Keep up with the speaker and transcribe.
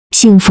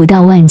幸福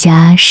到万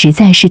家实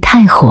在是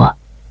太火，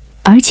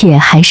而且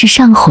还是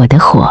上火的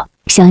火。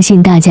相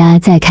信大家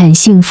在看《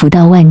幸福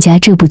到万家》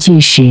这部剧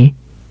时，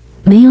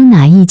没有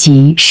哪一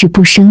集是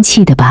不生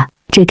气的吧？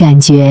这感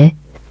觉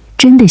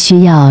真的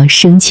需要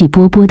生气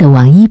勃勃的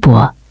王一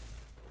博，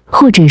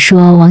或者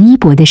说王一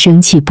博的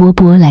生气勃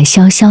勃来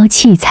消消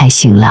气才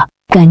行了。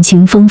感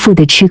情丰富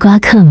的吃瓜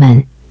客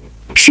们，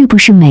是不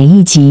是每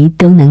一集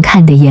都能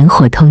看得炎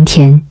火通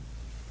天、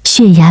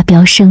血压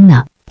飙升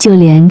呢？就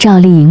连赵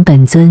丽颖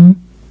本尊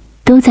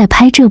都在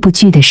拍这部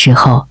剧的时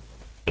候，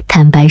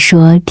坦白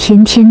说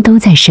天天都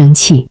在生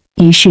气。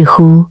于是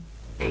乎，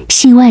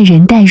戏外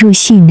人带入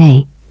戏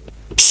内，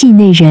戏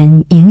内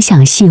人影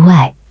响戏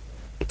外，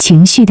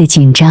情绪的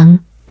紧张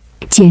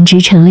简直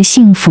成了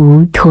幸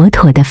福妥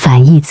妥的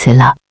反义词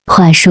了。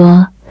话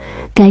说，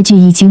该剧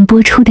一经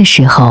播出的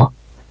时候，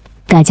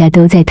大家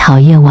都在讨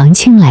厌王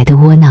庆来的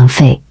窝囊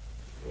废。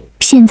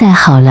现在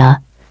好了，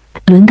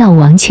轮到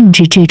王庆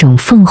志这种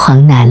凤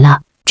凰男了。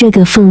这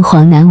个凤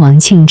凰男王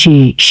庆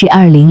志是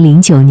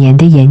2009年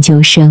的研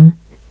究生，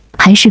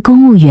还是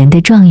公务员的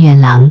状元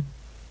郎，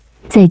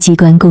在机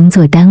关工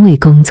作单位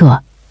工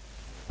作。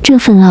这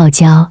份傲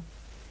娇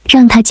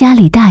让他家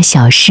里大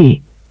小事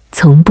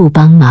从不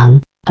帮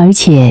忙，而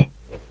且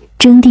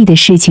征地的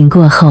事情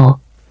过后，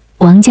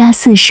王家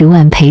40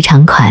万赔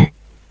偿款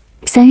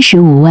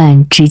，35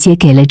万直接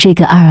给了这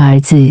个二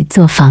儿子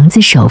做房子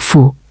首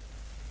付，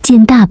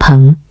建大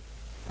棚，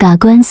打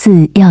官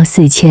司要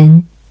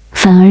4000，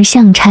反而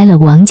像拆了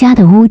王家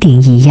的屋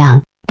顶一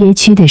样。憋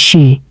屈的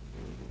是，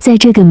在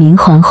这个明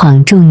晃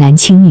晃重男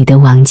轻女的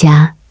王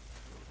家，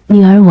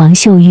女儿王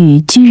秀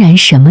玉居然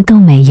什么都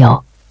没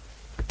有，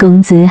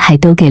工资还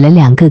都给了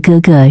2个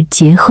哥哥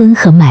结婚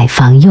和买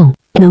房用。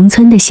农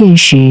村的现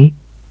实，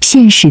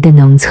现实的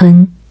农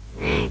村，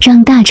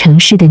让大城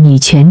市的女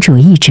权主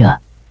义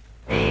者、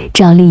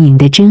赵丽颖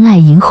的真爱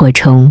萤火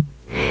虫，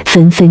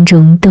分分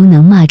钟都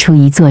能骂出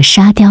一座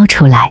沙雕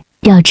出来。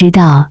要知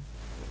道，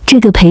这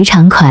个赔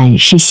偿款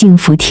是幸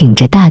福挺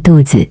着大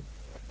肚子，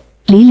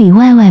里里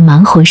外外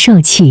忙活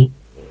受气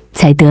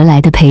才得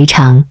来的赔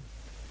偿，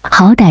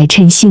好歹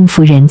趁幸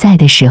福人在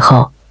的时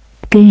候，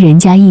跟人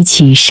家一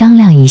起商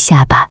量一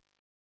下吧。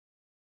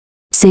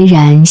虽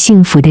然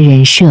幸福的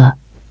人设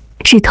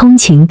是通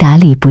情达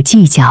理不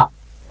计较，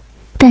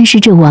但是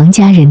这王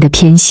家人的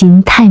偏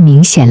心太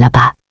明显了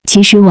吧？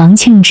其实王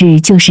庆志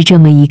就是这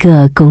么一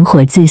个拱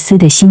火自私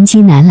的心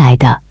机男来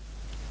的。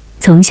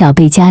从小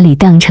被家里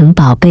当成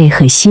宝贝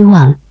和希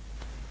望，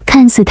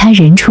看似他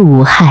人畜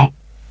无害，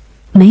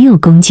没有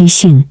攻击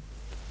性，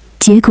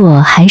结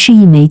果还是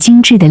一枚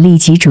精致的利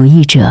己主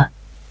义者。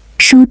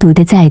书读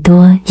得再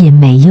多也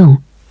没用，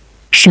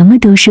什么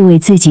都是为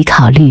自己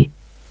考虑，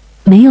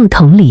没有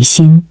同理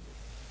心，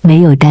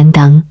没有担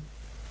当，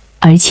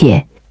而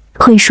且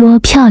会说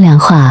漂亮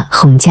话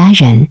哄家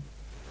人、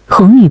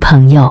哄女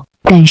朋友，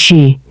但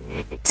是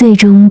最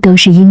终都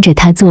是因着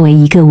他作为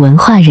一个文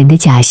化人的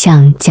假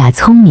象、假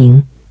聪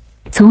明，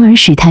从而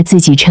使他自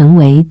己成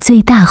为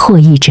最大获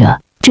益者。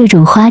这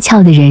种花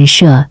俏的人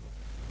设，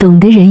懂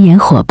的人眼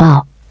火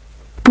爆，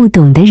不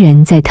懂的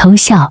人在偷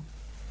笑。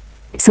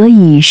所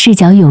以视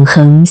角永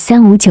恒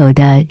359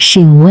的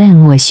信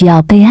问我需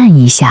要备案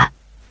一下，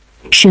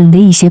省得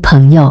一些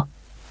朋友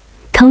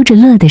偷着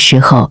乐的时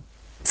候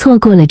错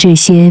过了这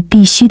些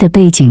必须的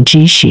背景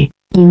知识。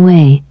因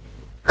为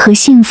和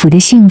幸福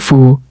的幸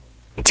福，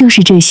就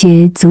是这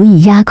些足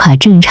以压垮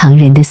正常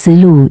人的思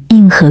路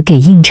硬核给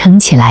硬撑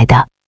起来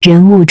的。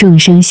人物众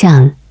生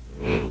相，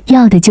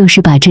要的就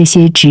是把这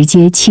些直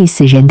接气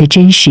死人的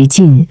真实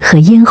劲和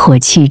烟火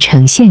气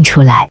呈现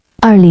出来。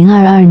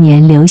2022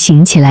年流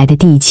行起来的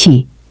地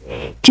气，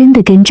真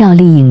的跟赵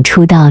丽颖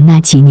出道那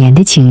几年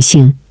的情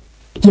形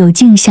有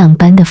镜像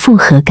般的复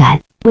合感。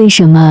为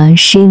什么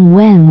Shin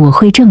Wen 我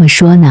会这么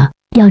说呢？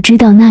要知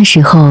道那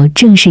时候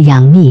正是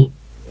杨幂、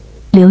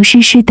刘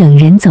诗诗等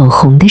人走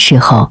红的时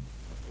候，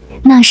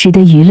那时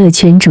的娱乐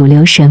圈主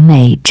流审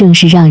美正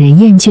是让人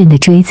厌倦的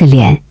锥子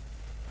脸、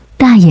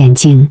大眼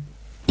睛，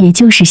也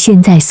就是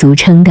现在俗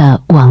称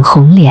的网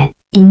红脸。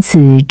因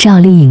此赵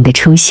丽颖的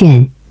出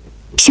现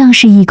像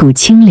是一股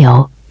清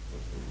流，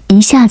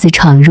一下子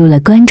闯入了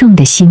观众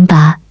的心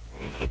巴，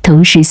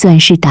同时算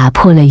是打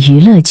破了娱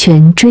乐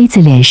圈锥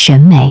子脸审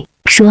美。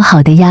说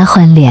好的丫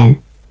鬟脸，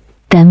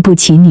担不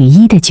起女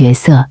一的角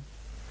色，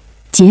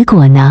结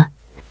果呢，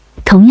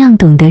同样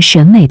懂得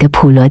审美的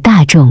普罗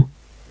大众，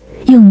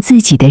用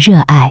自己的热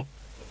爱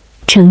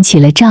撑起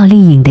了赵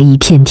丽颖的一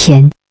片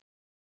天。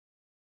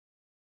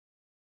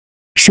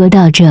说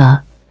到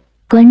这，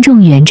观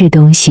众缘这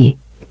东西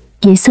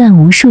也算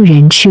无数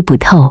人吃不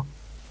透、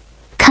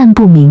看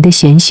不明的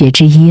玄学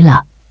之一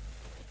了。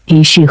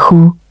于是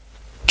乎，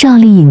赵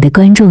丽颖的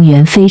观众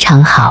缘非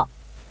常好，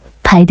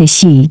拍的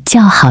戏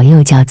叫好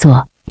又叫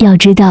座。要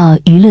知道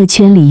娱乐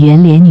圈里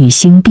圆脸女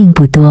星并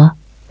不多，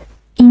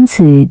因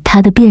此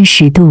她的辨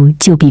识度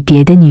就比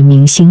别的女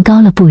明星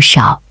高了不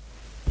少。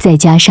再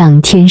加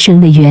上天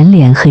生的圆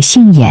脸和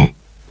杏眼，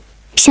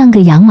像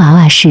个洋娃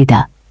娃似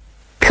的，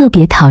特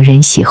别讨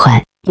人喜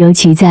欢。尤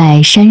其在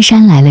《杉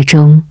杉来了》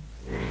中，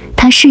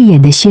他饰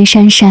演的薛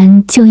珊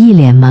珊就一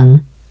脸懵。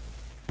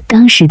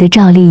当时的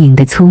赵丽颖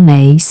的粗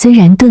眉虽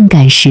然钝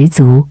感十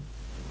足，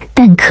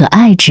但可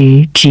爱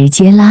值直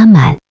接拉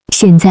满。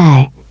现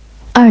在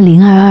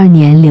2022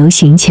年流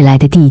行起来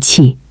的地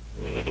气，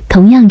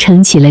同样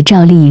撑起了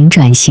赵丽颖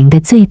转型的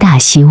最大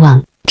希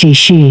望。只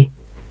是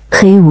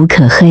黑无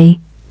可黑，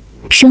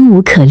生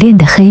无可恋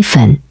的黑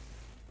粉，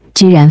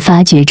居然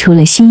发掘出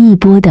了新一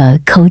波的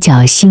抠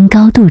脚新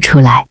高度出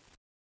来。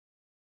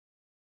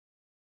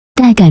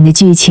带感的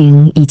剧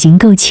情已经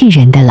够气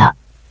人的了，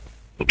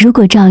如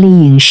果赵丽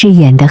颖饰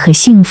演的和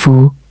幸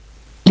福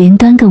连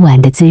端个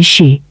碗的姿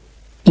势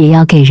也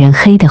要给人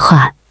黑的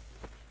话，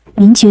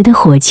您觉得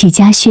火气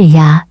加血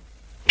压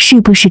是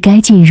不是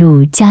该进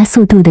入加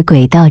速度的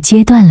轨道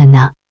阶段了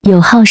呢？有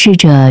好事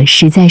者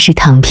实在是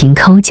躺平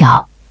抠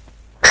脚，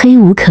黑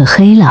无可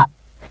黑了，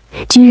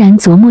居然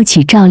琢磨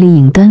起赵丽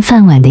颖端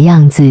饭碗的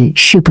样子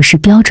是不是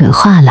标准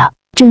化了。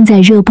正在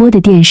热播的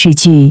电视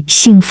剧《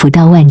幸福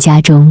到万家》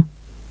中，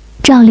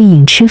赵丽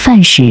颖吃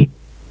饭时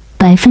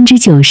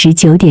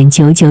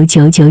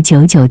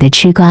，99.9999999的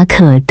吃瓜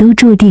客都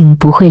注定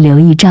不会留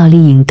意赵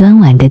丽颖端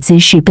碗的姿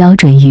势标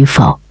准与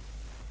否，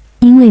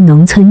因为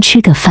农村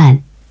吃个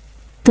饭，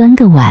端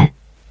个碗，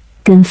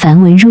跟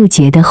繁文缛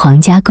节的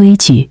皇家规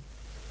矩，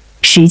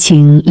实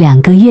情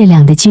2个月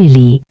亮的距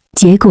离。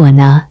结果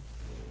呢，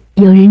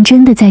有人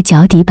真的在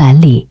脚底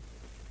板里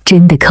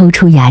真的抠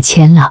出牙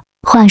签了。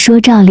话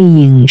说赵丽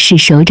颖是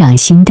手掌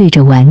心对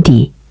着碗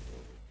底，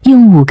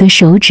用5个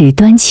手指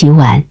端起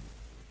碗，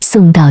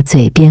送到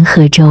嘴边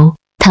喝粥。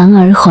堂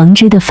而皇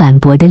之的反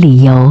驳的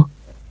理由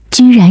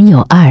居然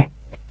有2，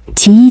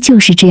其一就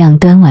是这样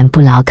端碗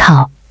不牢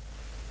靠，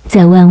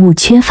在万物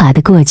缺乏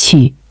的过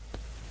去，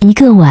一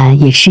个碗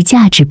也是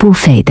价值不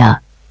菲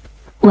的，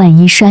万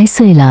一摔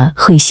碎了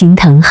会心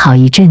疼好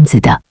一阵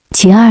子的。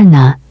其二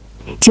呢，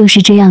就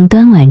是这样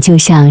端碗就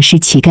像是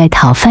乞丐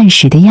讨饭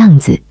时的样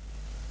子，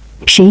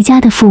谁家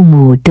的父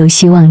母都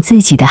希望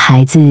自己的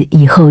孩子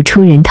以后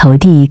出人头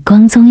地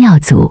光宗耀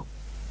祖，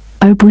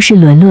而不是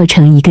沦落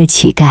成一个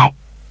乞丐。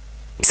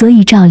所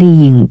以赵丽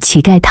颖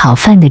乞丐讨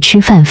饭的吃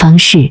饭方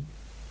式，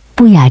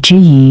不雅之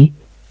余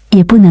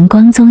也不能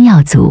光宗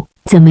耀祖。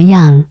怎么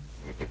样，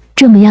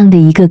这么样的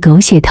一个狗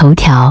血头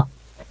条，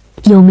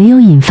有没有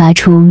引发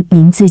出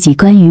您自己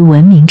关于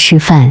文明吃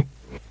饭、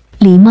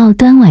礼貌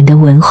端碗的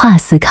文化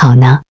思考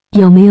呢？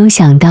有没有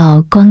想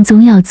到光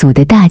宗耀祖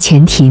的大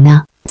前提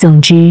呢？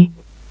总之，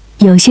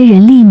有些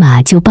人立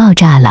马就爆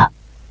炸了，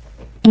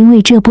因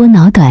为这波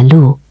脑短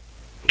路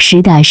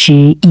实打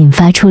实引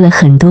发出了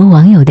很多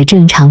网友的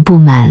正常不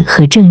满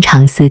和正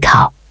常思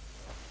考。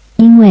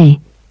因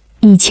为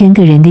1000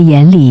个人的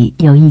眼里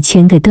有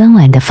1000个端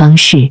碗的方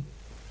式，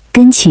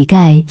跟乞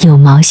丐有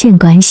毛线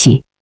关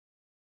系？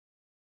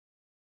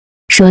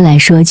说来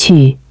说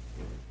去，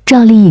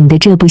赵丽颖的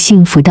这部《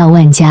幸福到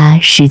万家》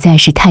实在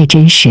是太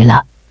真实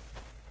了，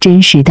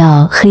真实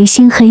到黑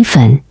心黑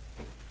粉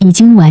已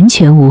经完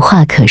全无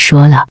话可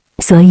说了。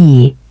所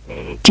以，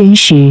真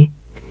实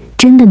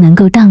真的能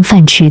够当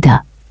饭吃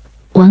的，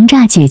王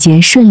炸姐姐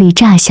顺利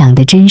炸响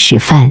的真实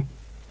饭，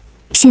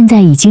现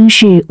在已经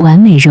是完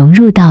美融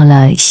入到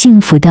了《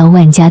幸福到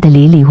万家》的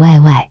里里外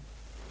外、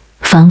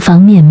方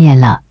方面面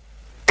了，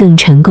更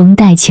成功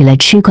带起了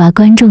吃瓜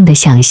观众的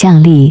想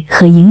象力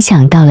和影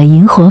响到了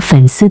萤火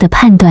粉丝的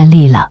判断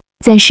力了。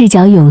在视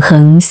角永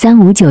恒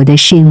359的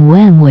Shin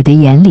Wen 我的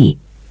眼里，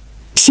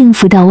幸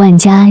福到万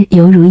家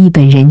犹如一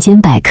本人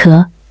间百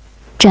科，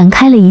展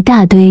开了一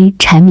大堆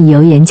柴米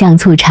油盐酱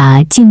醋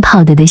茶浸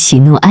泡的喜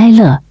怒哀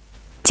乐、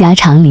家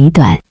长里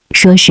短。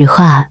说实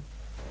话，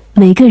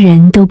每个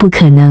人都不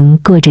可能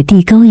过着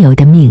地沟油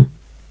的命，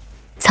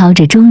操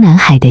着中南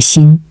海的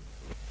心。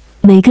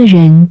每个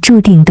人注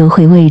定都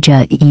会为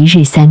着一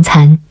日3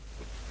餐、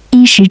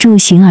衣食住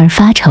行而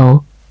发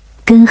愁，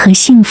跟和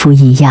幸福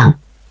一样。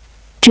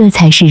这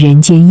才是人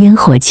间烟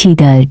火气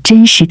的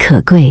真实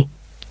可贵，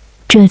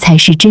这才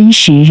是真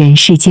实人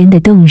世间的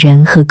动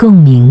人和共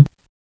鸣。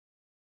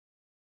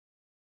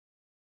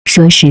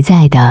说实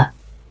在的，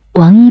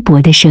王一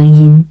博的声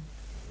音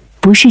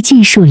不是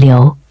技术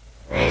流，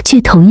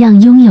却同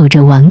样拥有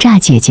着王炸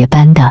姐姐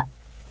般的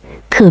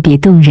特别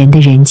动人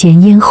的人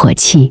间烟火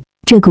气。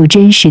这股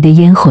真实的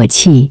烟火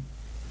气，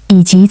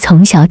以及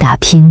从小打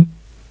拼、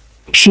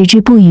矢志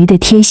不渝的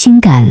贴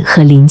心感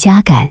和邻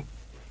家感，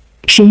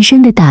深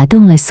深地打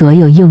动了所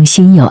有用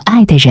心有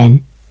爱的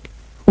人。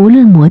无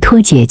论摩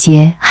托姐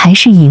姐还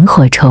是萤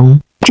火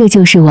虫，这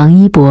就是王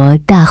一博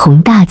大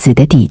红大紫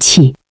的底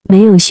气。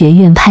没有学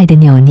院派的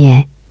扭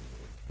捏，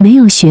没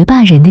有学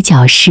霸人的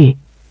矫饰，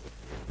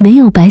没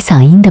有白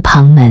嗓音的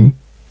旁门。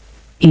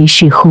于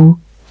是乎，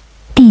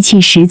地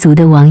气十足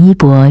的王一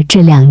博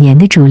这2年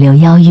的主流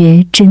邀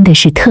约真的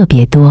是特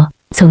别多，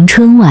从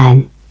春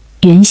晚、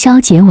元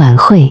宵节晚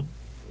会，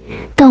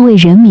到为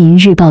人民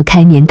日报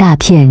开年大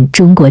片《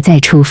中国再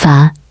出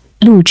发》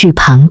录制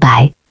旁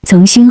白，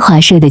从新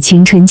华社的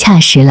青春恰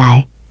时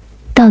来，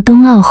到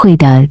冬奥会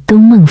的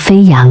冬梦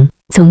飞扬，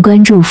从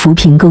关注扶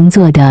贫工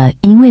作的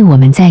因为我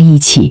们在一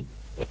起，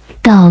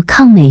到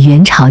抗美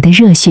援朝的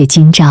热血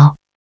今朝。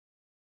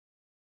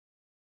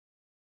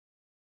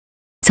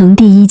从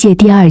第1届、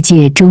第2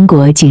届中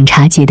国警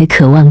察节的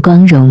渴望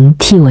光荣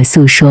替我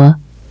诉说，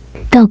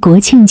到国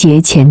庆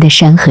节前的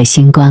山河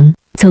星光，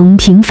从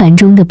平凡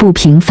中的不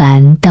平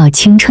凡到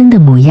青春的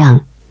模样，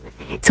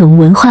从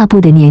文化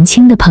部的年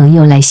轻的朋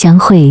友来相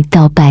会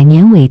到百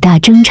年伟大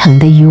征程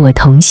的与我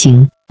同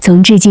行，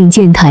从致敬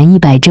建团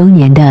100周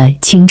年的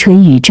青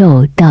春宇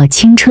宙到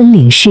青春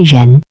领事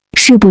人，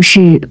是不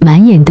是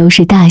满眼都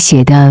是大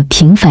写的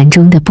平凡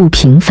中的不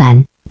平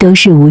凡，都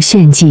是无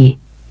炫技、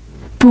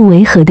不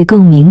违和的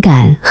共鸣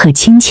感和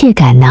亲切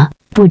感呢？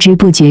不知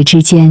不觉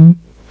之间，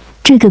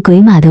这个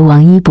鬼马的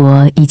王一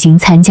博已经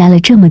参加了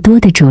这么多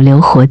的主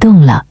流活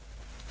动了，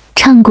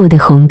唱过的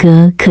红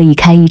歌可以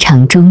开一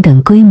场中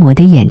等规模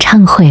的演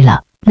唱会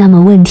了。那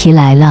么问题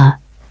来了，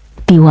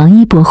比王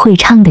一博会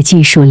唱的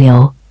技术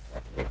流，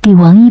比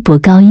王一博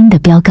高音的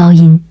飙高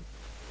音，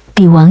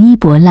比王一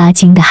博拉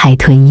筋的海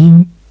豚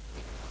音，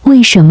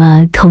为什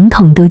么统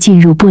统都进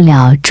入不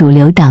了主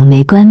流党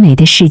媒官媒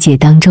的世界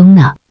当中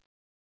呢？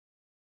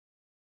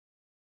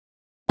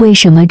为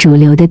什么主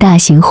流的大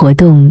型活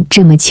动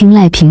这么青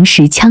睐平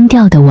时腔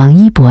调的王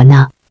一博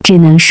呢？只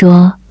能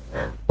说，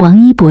王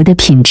一博的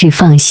品质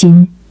放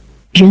心，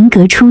人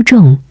格出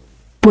众，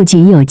不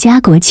仅有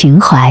家国情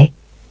怀，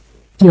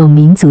有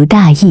民族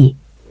大义，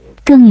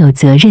更有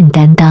责任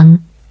担当，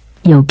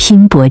有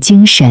拼搏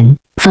精神。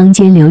坊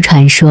间流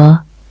传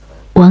说，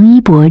王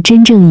一博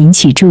真正引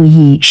起注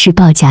意是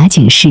报假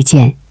警事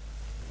件，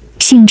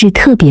性质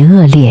特别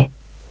恶劣，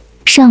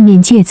上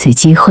面借此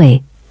机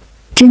会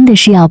真的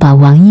是要把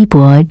王一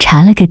博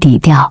查了个底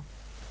调。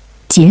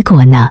结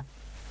果呢，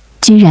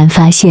居然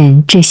发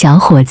现这小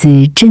伙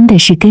子真的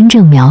是根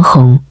正苗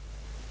红，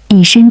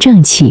一身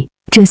正气，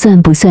这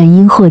算不算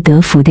因祸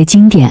得福的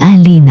经典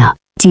案例呢？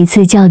几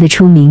次叫得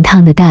出名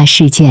堂的大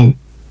事件，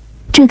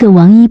这个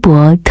王一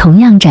博同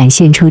样展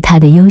现出他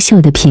的优秀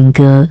的品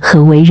格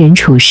和为人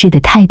处事的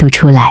态度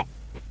出来。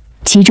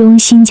其中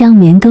新疆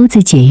棉沟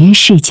子解约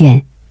事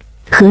件、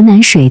河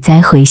南水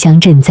灾回乡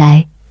赈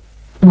灾、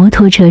摩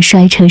托车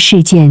摔车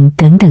事件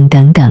等等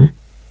等等，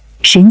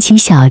神奇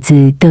小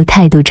子都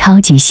态度超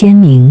级鲜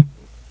明，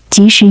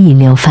及时引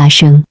流发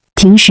声，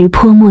平时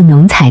泼墨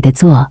浓彩的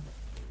做，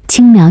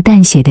轻描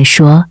淡写的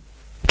说，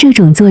这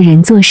种做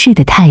人做事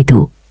的态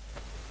度，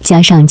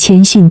加上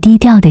谦逊低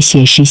调的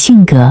写实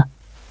性格，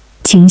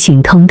清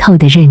醒通透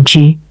的认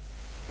知，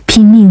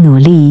拼命努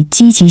力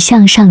积极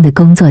向上的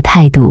工作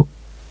态度，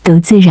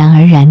都自然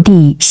而然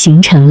地形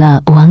成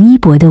了王一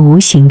博的无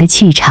形的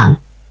气场、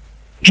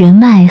人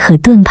脉和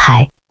盾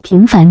牌。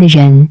平凡的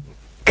人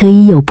可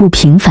以有不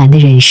平凡的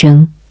人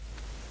生，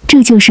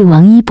这就是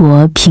王一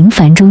博平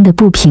凡中的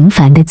不平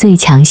凡的最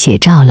强写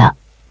照了。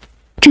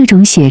这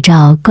种写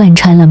照贯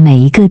穿了每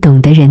一个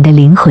懂得人的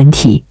灵魂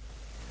体，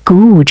鼓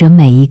舞着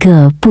每一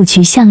个不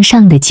屈向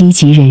上的积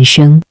极人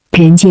生。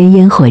人间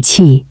烟火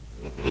气，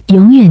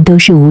永远都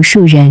是无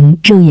数人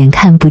肉眼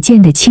看不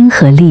见的亲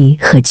和力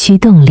和驱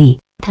动力。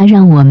它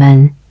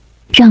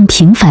让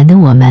平凡的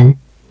我们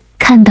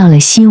看到了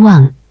希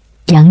望，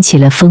扬起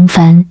了风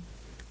帆，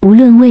无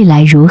论未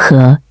来如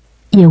何，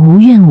也无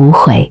怨无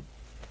悔。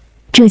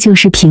这就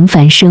是平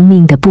凡生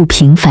命的不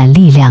平凡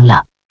力量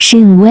了。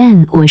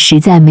wang， 我实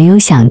在没有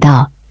想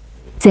到，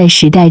在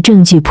时代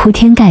证据铺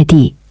天盖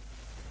地，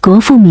国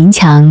富民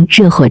强，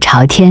热火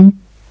朝天，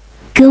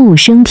歌舞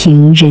升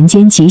平，人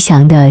间吉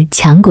祥的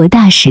强国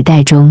大时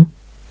代中，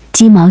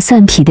鸡毛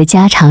蒜皮的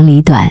家长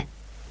里短，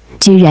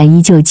居然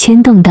依旧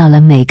牵动到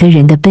了每个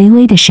人的卑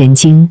微的神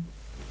经，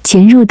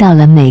潜入到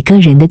了每个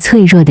人的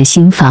脆弱的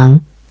心房，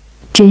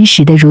真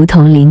实的如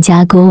同邻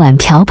家锅碗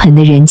瓢盆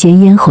的人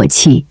间烟火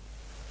气，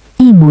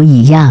一模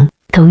一样。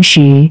同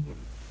时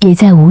也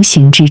在无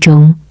形之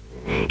中，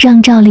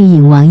让赵丽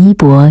颖、王一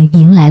博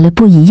迎来了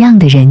不一样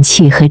的人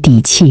气和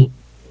底气，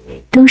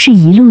都是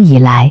一路以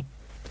来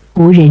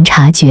无人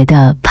察觉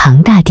的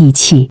庞大地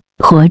气。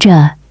活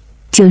着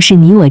就是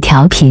你我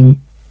调频，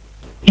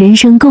人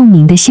生共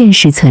鸣的现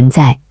实存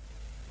在。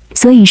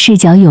所以视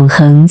角永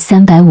恒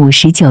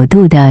359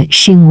度的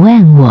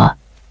wang， 我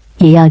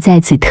也要在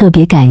此特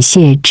别感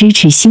谢支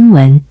持新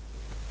闻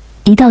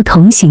一道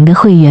同行的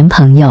会员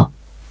朋友。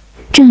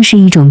正是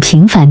一种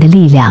平凡的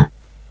力量，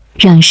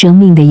让生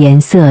命的颜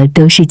色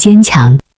都是坚强、